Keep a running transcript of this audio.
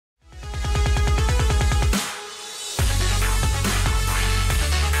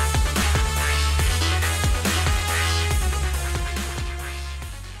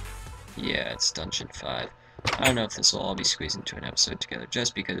Yeah, it's Dungeon 5. I don't know if this will all be squeezed into an episode together,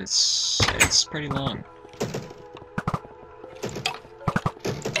 just because it's pretty long.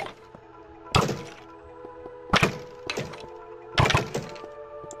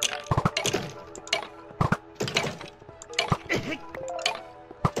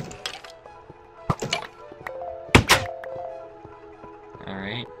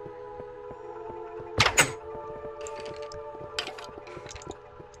 Alright.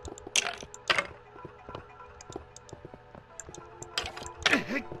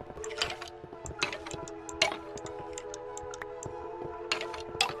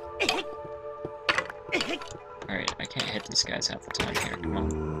 Alright, I can't hit these guys half the time here, come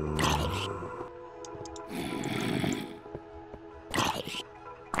on.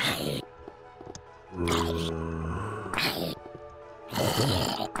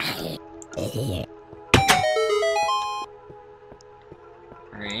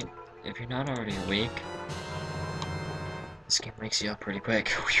 Alright, if you're not already awake, this game wakes you up pretty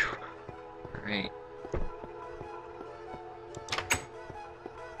quick. Alright.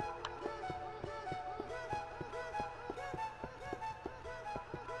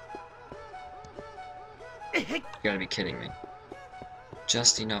 You gotta be kidding me.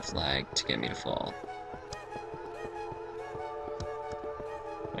 Just enough lag to get me to fall.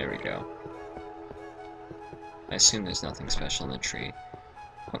 There we go. I assume there's nothing special in the tree.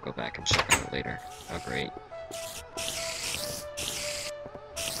 I'll go back and check on it later. Oh, great.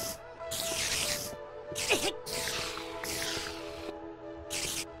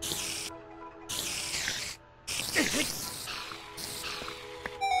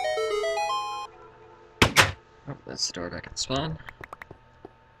 Oh, that's the door back at spawn.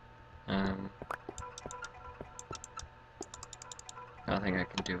 Nothing I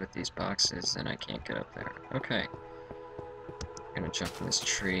can do with these boxes, and I can't get up there. Okay. I'm gonna jump in this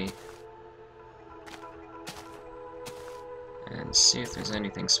tree. And see if there's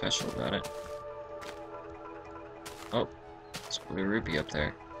anything special about it. Oh, there's a blue rupee up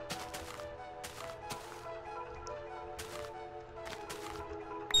there.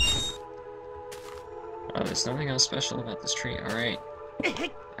 Oh, there's nothing else special about this tree. Alright.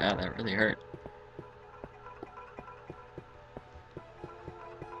 Ah, that really hurt.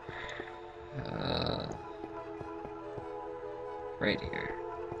 Right here.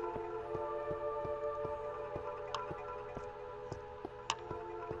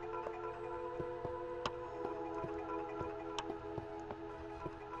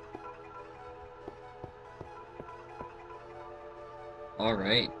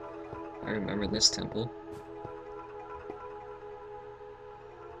 Alright. I remember this temple.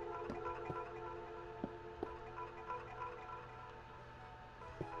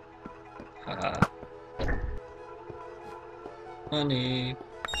 Haha. Money.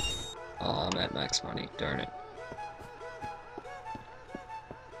 Oh, I'm at max money. Darn it.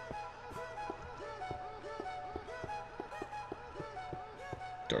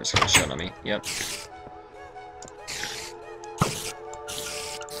 Door's gonna shut on me. Yep.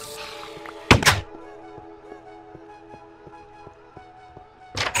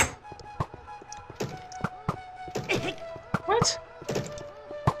 What?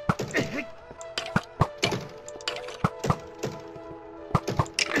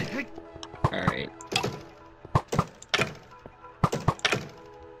 Alright.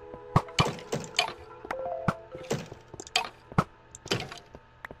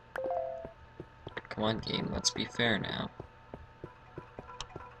 Come on, game, let's be fair now.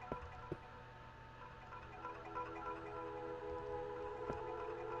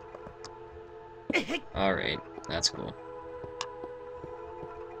 Alright, that's cool.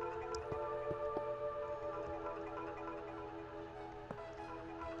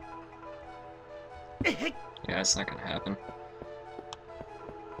 Yeah, it's not gonna happen.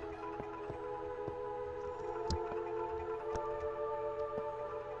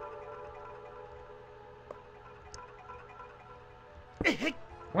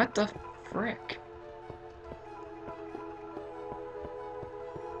 What the frick?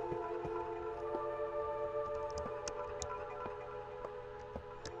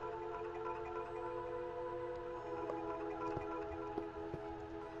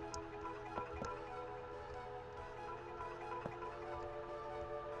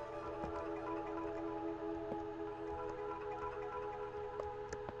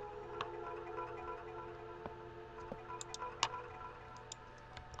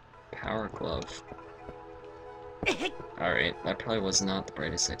 Power glove. Alright, that probably was not the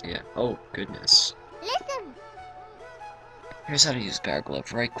brightest idea. Oh, goodness. Listen. Here's how to use power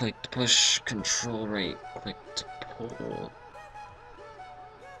glove. Right click to push, control right click to pull.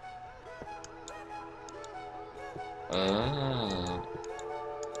 Oh.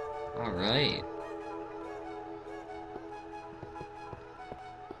 Alright.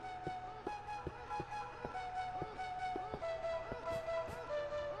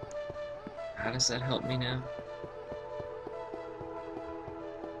 How does that help me now?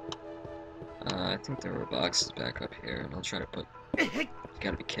 I think there were boxes back up here, and I'll try to put... You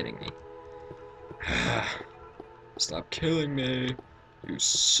gotta be kidding me. Stop killing me! You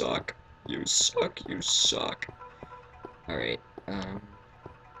suck! You suck! You suck! Alright, wow,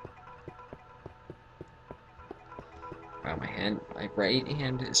 my right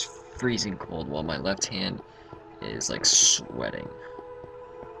hand is freezing cold, while my left hand is, like, sweating.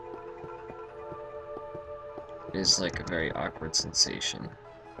 It is, like, a very awkward sensation.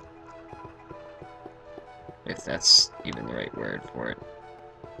 If that's even the right word for it.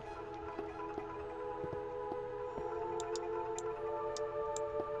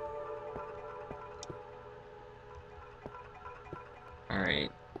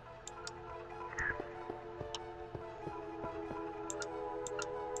 Alright.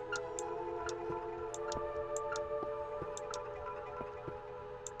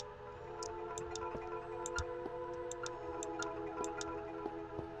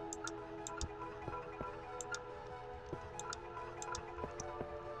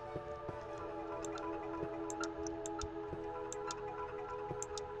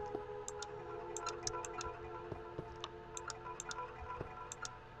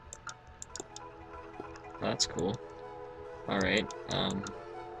 That's cool. Alright, there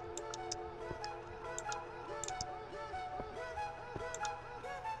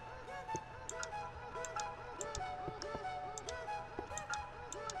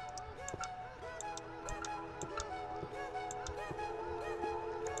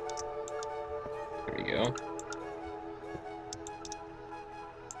we go.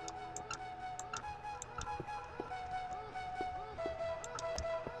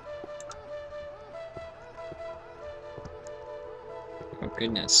 Oh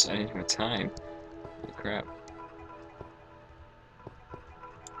goodness, I didn't have time. Holy crap.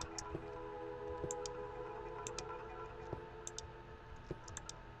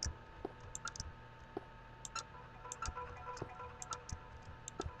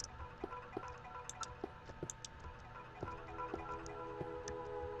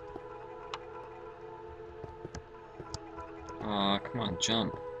 Aw, come on,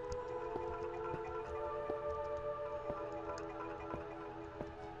 jump.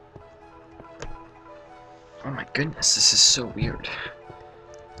 Oh my goodness, this is so weird.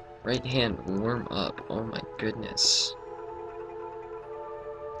 Right hand, warm up. Oh my goodness.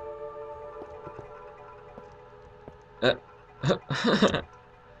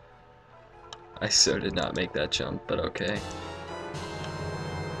 I so did not make that jump, but okay.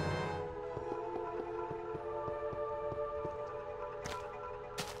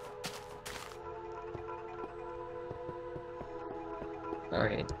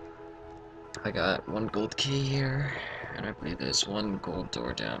 Alright. I got one gold key here, and I believe there's one gold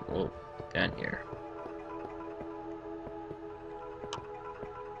door down. Whoa, down here.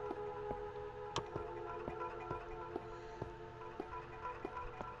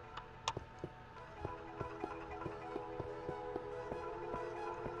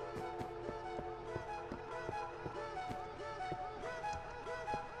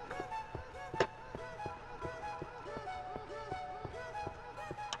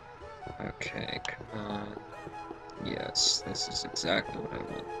 Okay, come on. Yes, this is exactly what I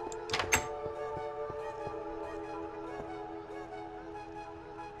want.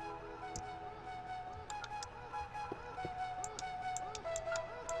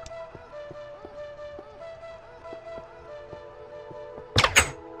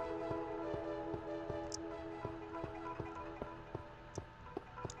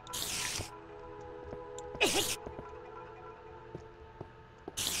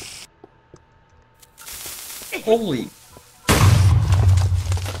 Holy!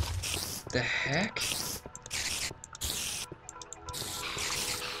 The heck?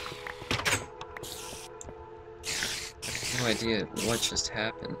 No idea what just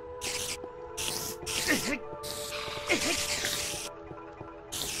happened.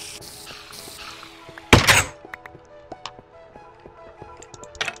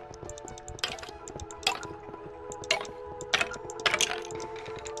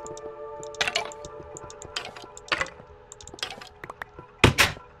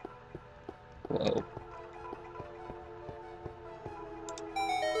 Whoa.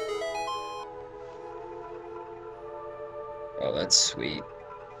 Oh, that's sweet.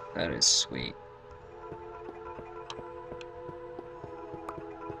 That is sweet.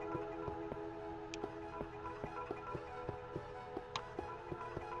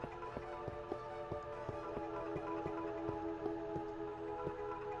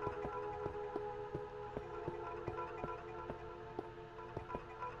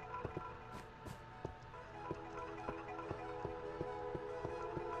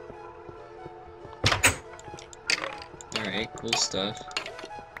 Alright, cool stuff.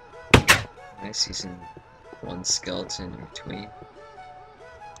 I see some one skeleton in between.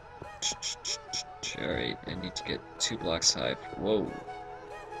 Alright, I need to get 2 blocks high. Whoa.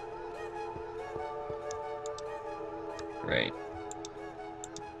 Right.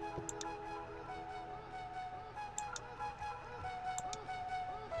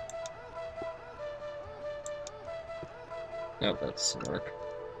 Nope, that doesn't work.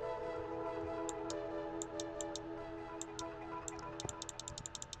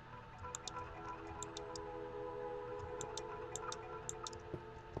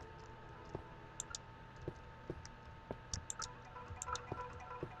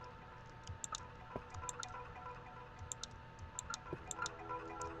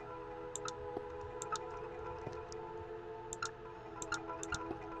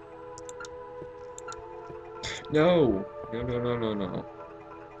 No! No, no, no, no, no.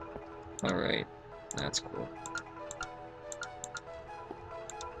 Alright, that's cool.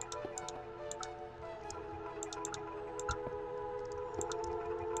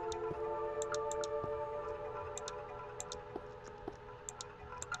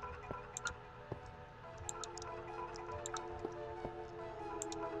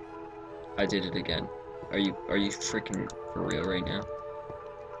 I did it again. Are you freaking for real right now?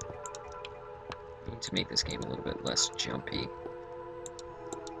 I need to make this game a little bit less jumpy.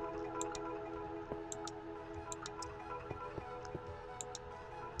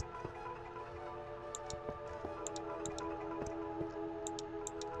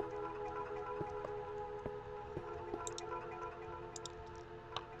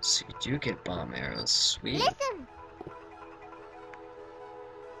 So you do get bomb arrows, sweet. Listen.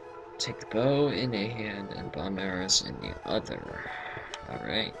 Take the bow in a hand and bomb arrows in the other.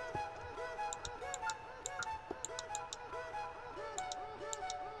 Alright.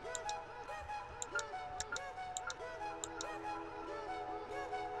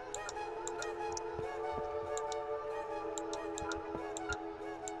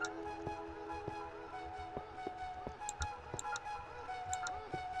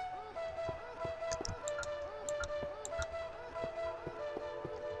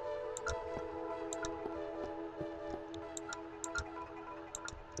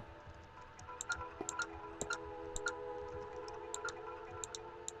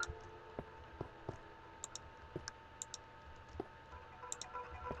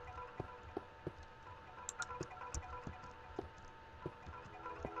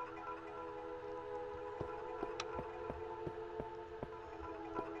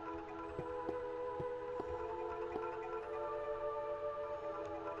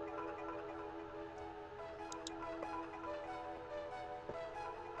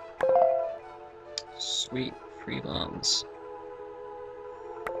 Sweet, free bombs.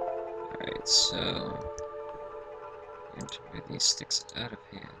 Alright, so... and to move these sticks out of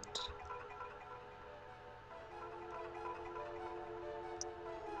hand.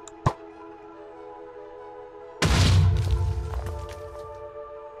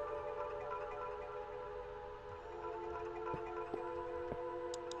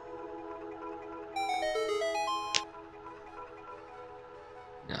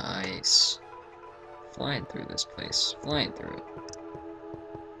 Nice. Flying through this place. Flying through it.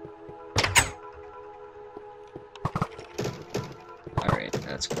 Alright,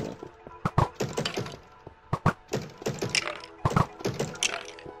 that's cool.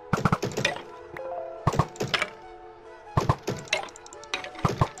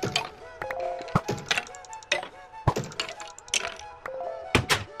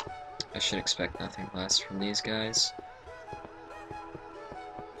 I should expect nothing less from these guys.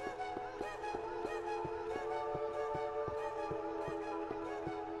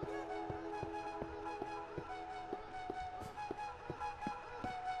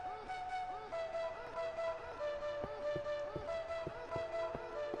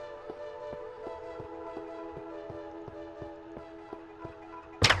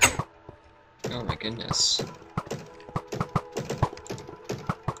 Oh my goodness.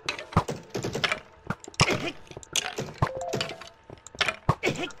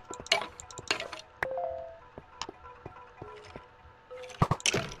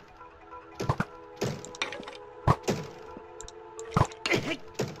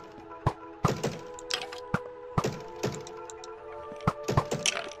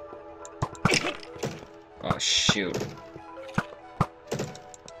 Oh shoot.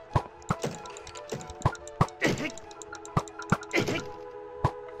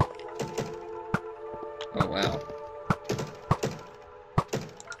 Oh wow.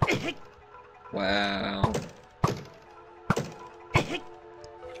 Wow.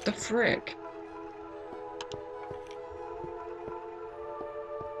 The frick?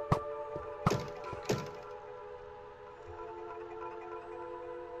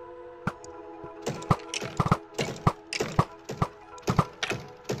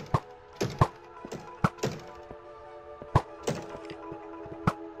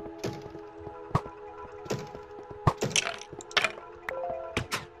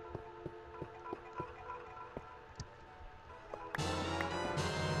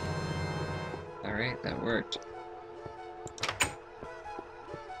 Alright, that worked.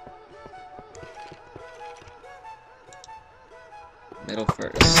 Middle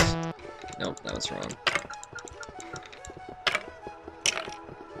first. Nope, that was wrong.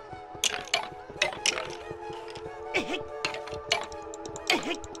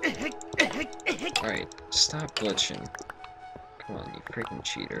 Alright, stop glitching. Come on, you freaking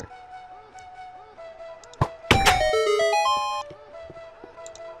cheater.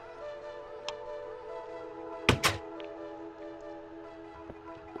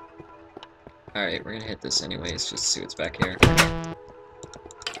 Alright, we're gonna hit this anyways, just to see what's back here.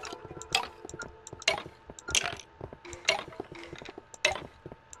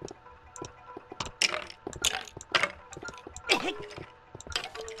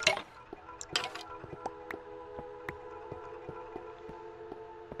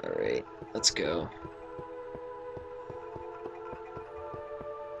 Alright, let's go.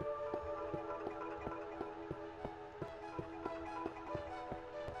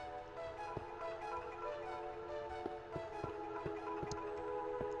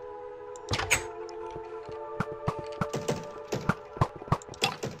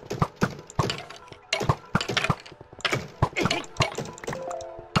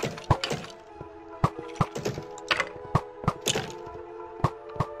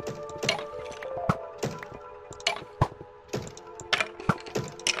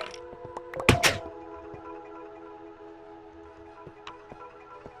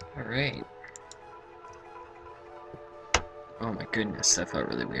 Alright. Oh my goodness, that felt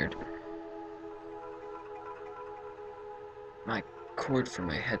really weird. My cord for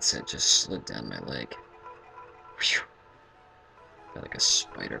my headset just slid down my leg. Phew. Felt like a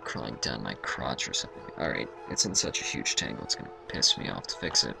spider crawling down my crotch or something. Alright, it's in such a huge tangle, it's gonna piss me off to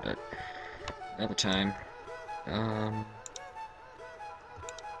fix it, but another time.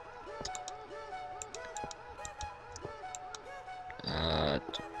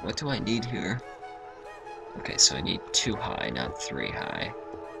 What do I need here? Okay, so I need 2 high, not 3 high.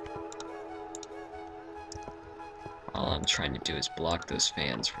 All I'm trying to do is block those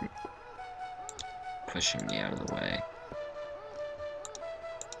fans from pushing me out of the way.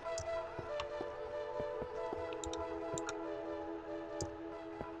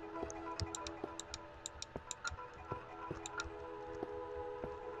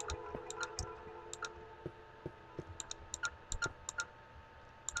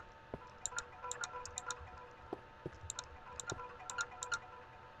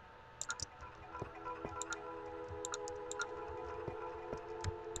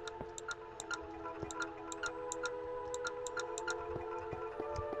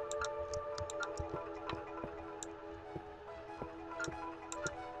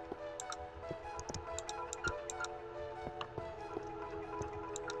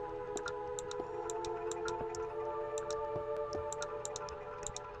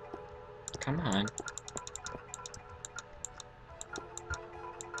 Come on.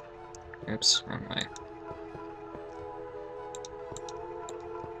 Oops, wrong way.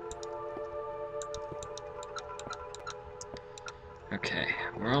 Okay,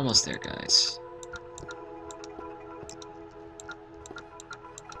 we're almost there, guys.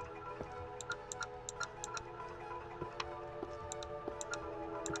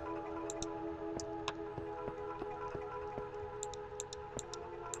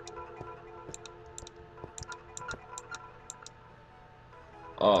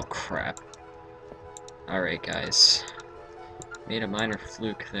 Oh, crap. Alright, guys. Made a minor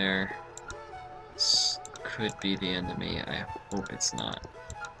fluke there. This could be the end of me. I hope it's not.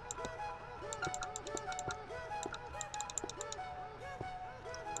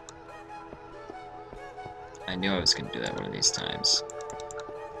 I knew I was going to do that one of these times.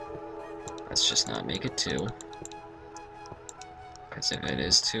 Let's just not make it 2. Because if it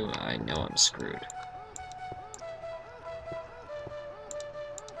is 2, I know I'm screwed.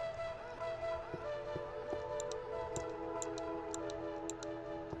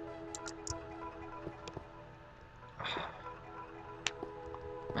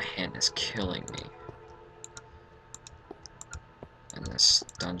 My hand is killing me. And this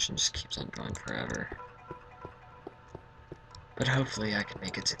dungeon just keeps on going forever. But hopefully I can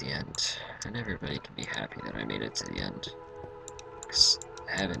make it to the end, and everybody can be happy that I made it to the end. Because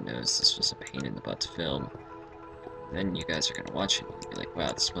heaven knows this was a pain in the butt to film. Then you guys are going to watch it and be like,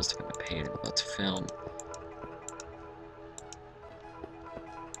 wow, this must have been a pain in the butt to film.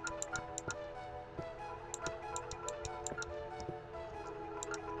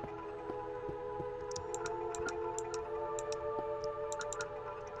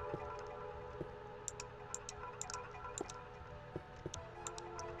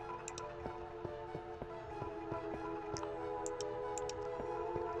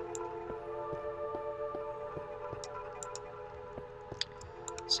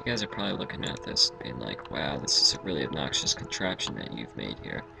 So you guys are probably looking at this and being like, wow, this is a really obnoxious contraption that you've made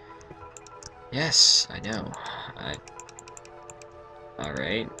here. Yes, I know.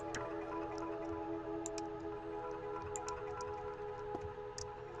 Alright.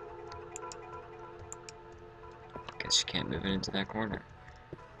 Guess you can't move it into that corner.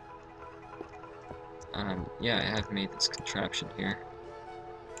 Yeah, I have made this contraption here.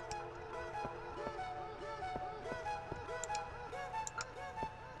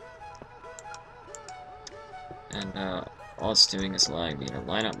 And, all it's doing is allowing me to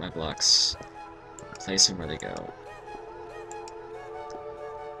line up my blocks, place them where they go.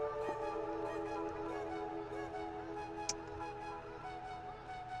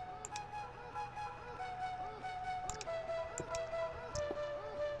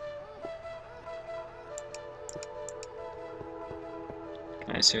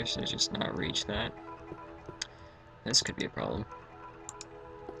 Can I seriously just not reach that? This could be a problem.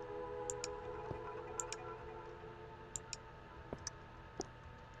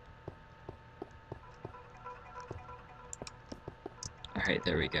 Alright,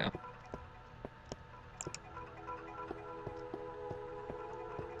 there we go.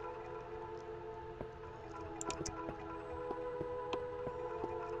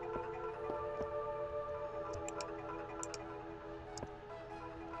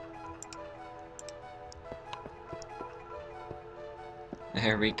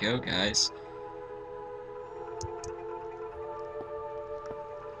 There we go, guys.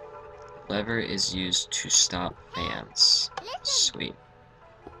 Lever is used to stop fans. Sweet.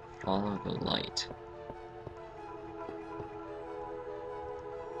 Follow the light.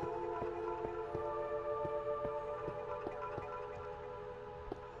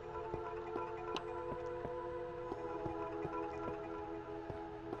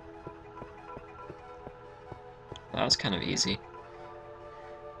 That was kind of easy.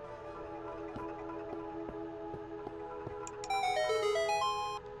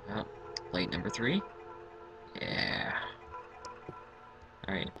 Oh, light number 3? Yeah.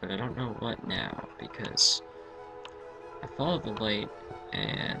 Alright, but I don't know what now, because I followed the light,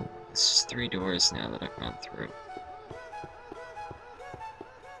 and this is 3 doors now that I've gone through.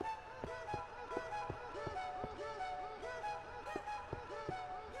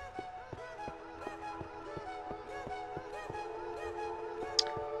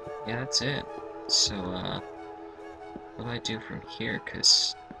 Yeah, that's it. So, what do I do from here?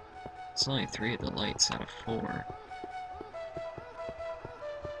 Because it's only 3 of the lights out of 4.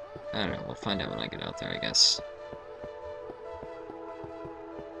 I don't know, we'll find out when I get out there, I guess.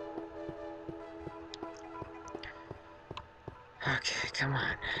 Okay, come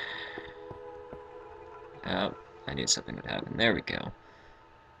on. Oh, I knew something would happen. There we go.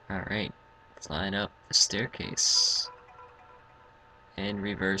 Alright, let's line up the staircase. In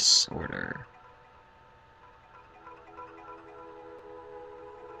reverse order.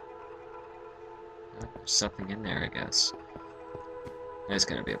 Oh, there's something in there, I guess. There's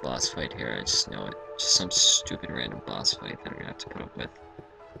gonna be a boss fight here, I just know it. Just some stupid random boss fight that I'm gonna have to put up with.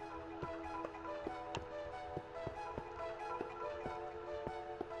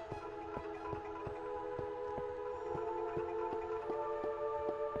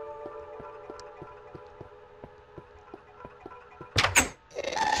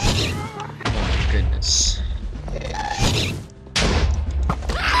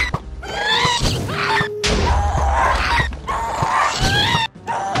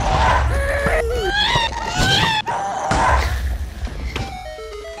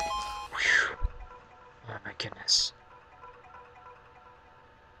 Oh my goodness.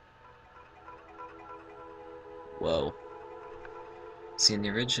 Whoa. See, in the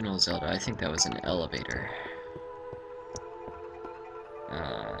original Zelda, I think that was an elevator.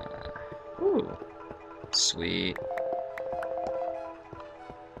 Ooh. Sweet.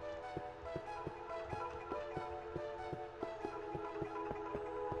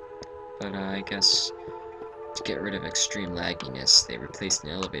 But, I guess to get rid of extreme lagginess, they replaced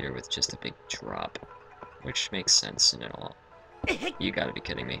an elevator with just a big drop. Which makes sense in it all. You gotta be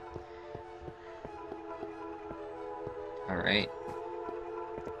kidding me. Alright.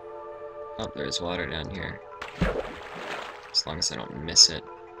 Oh, there's water down here. As long as I don't miss it.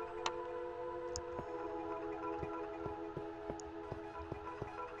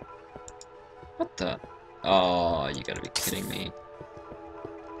 What the? Oh, you gotta be kidding me.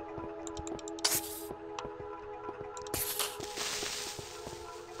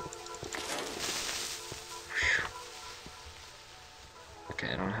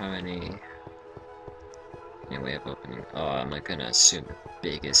 Okay, I don't have any way of opening. Oh, I'm not gonna assume the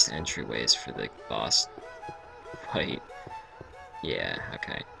biggest entryways for the boss fight. Yeah,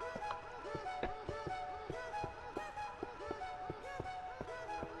 okay.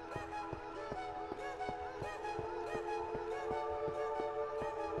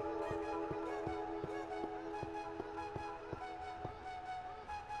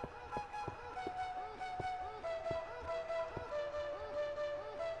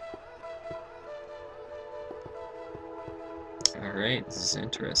 Alright, this is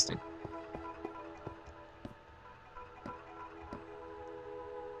interesting.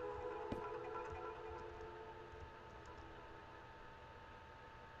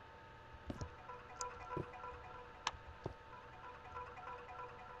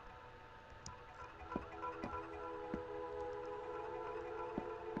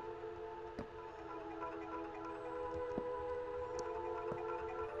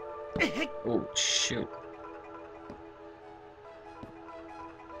 Oh, shoot.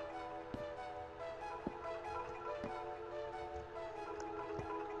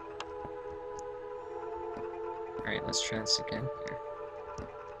 Alright, let's try this again here.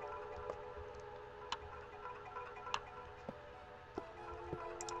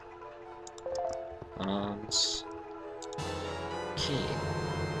 Key.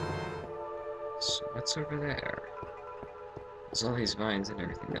 So what's over there? There's all these vines and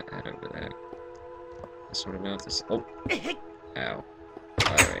everything that had over there. I sort of know if this. Oh! Ow.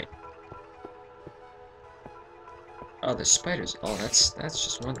 Alright. Oh, there's spiders. Oh, that's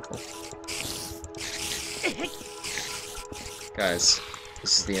just wonderful. Guys,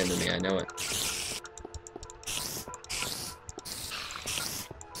 this is the end of me, I know it.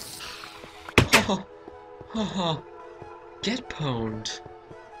 Oh, oh, get pwned.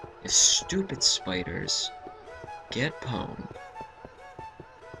 You stupid spiders. Get pwned.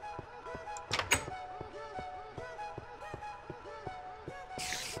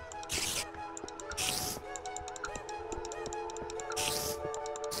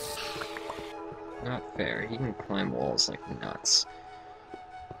 Not fair. He can climb walls like nuts.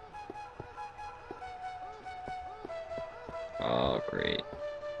 Oh, great.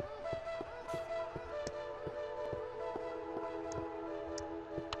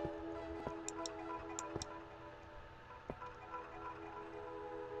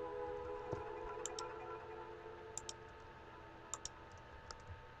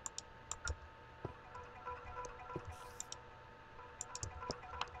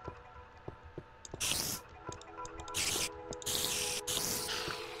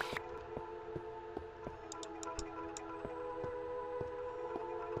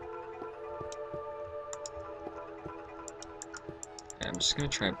 I'm just gonna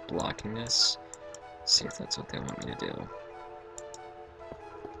try blocking this, see if that's what they want me to do.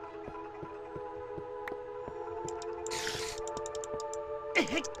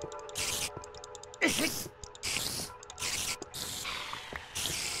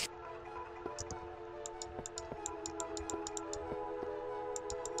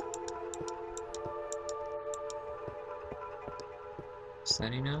 Is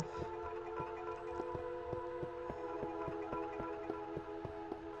that enough?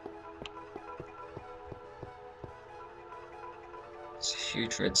 There's a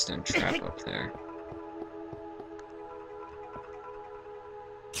huge redstone trap up there.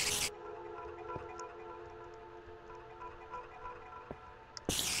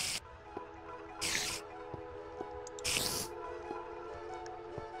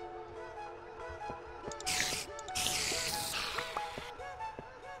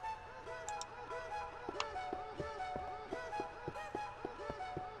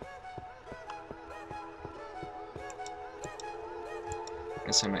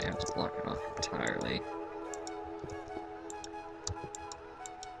 Guess I might have to block it off entirely.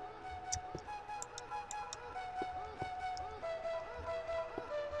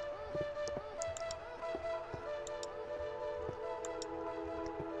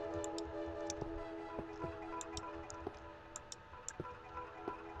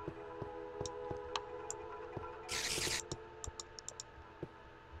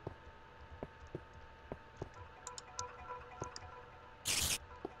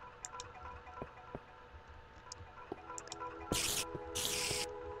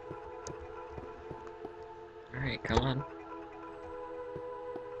 Alright, come on.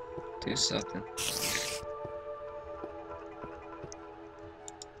 Do something.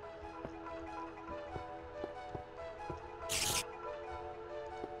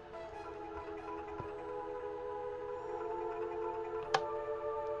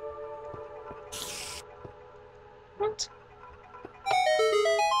 What?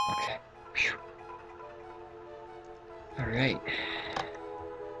 Okay. Phew. Alright.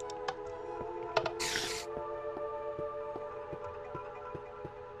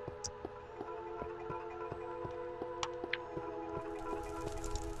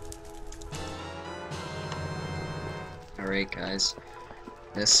 Alright guys,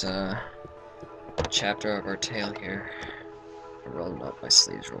 this chapter of our tale here, I'm rolling up my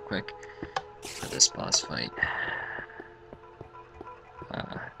sleeves real quick for this boss fight.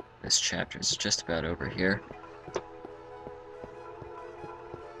 This chapter is just about over here,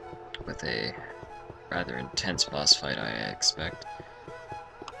 with a rather intense boss fight I expect,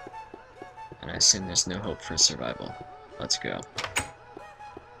 and I assume there's no hope for survival. Let's go.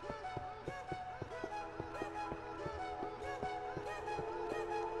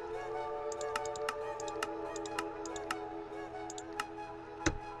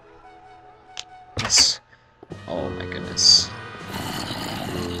 Oh my goodness.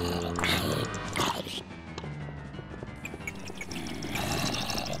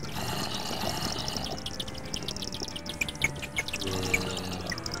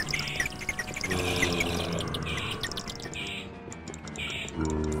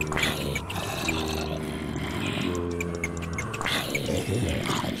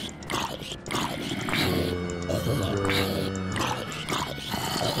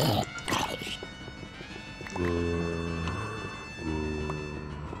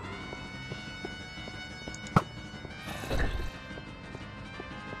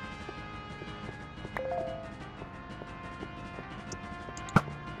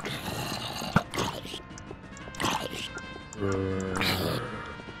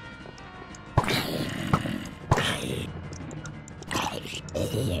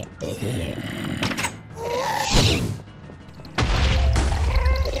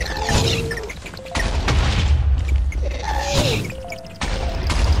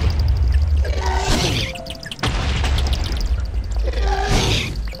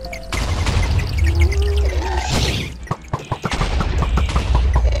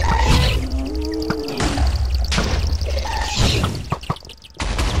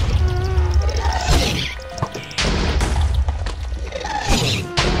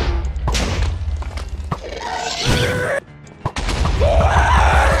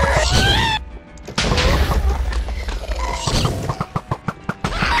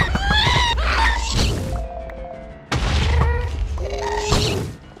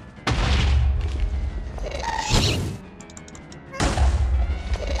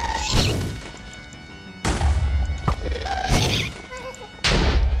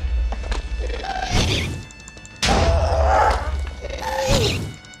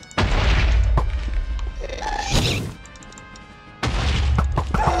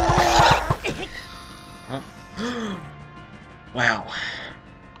 Wow.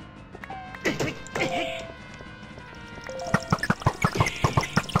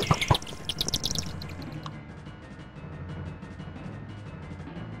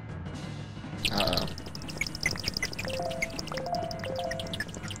 Uh-oh.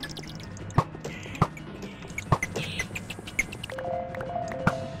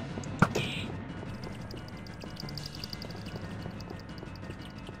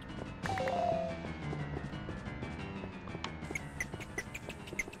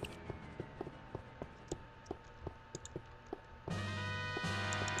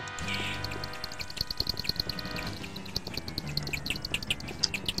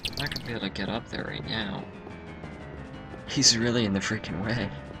 I'm not gonna be able to get up there right now. He's really in the freaking way.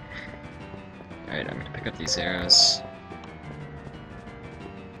 Alright, I'm gonna pick up these arrows.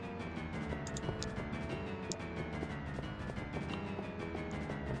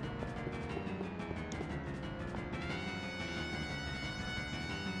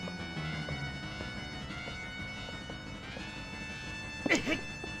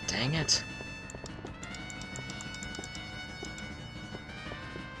 Dang it.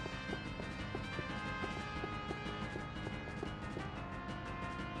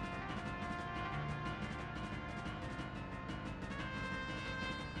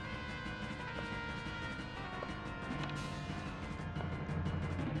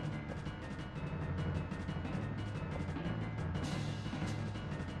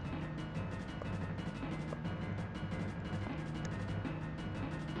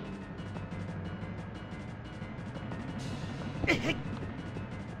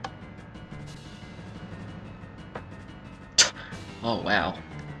 Oh, wow.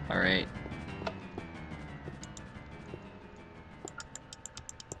 Alright.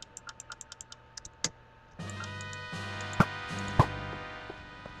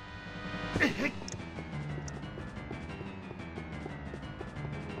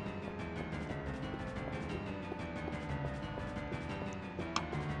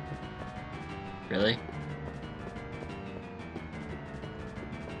 Really?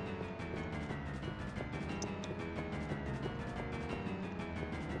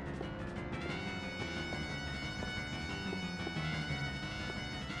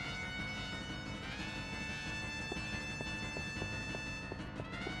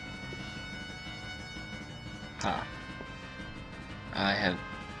 Ha. I have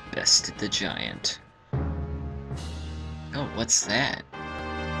bested the giant. Oh, what's that?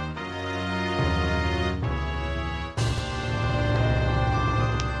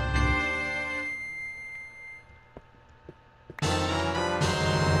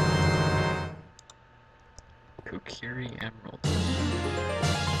 Kokiri Emerald.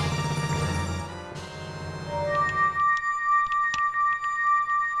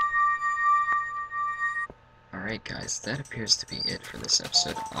 Alright guys, that appears to be it for this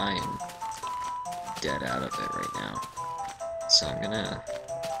episode. I am dead out of it right now. So I'm gonna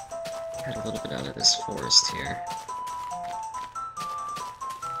head a little bit out of this forest here.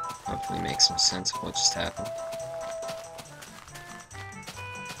 Hopefully make some sense of what just happened.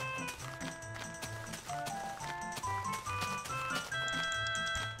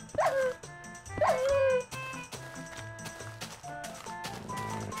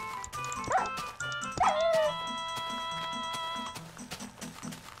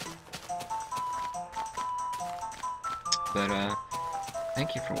 But,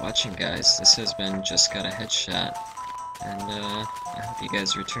 thank you for watching, guys. This has been Just Got a Headshot. And, I hope you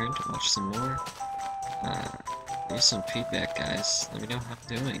guys return to watch some more. Leave some feedback, guys. Let me know how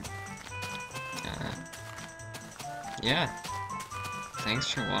I'm doing. Yeah.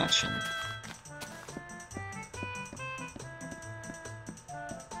 Thanks for watching.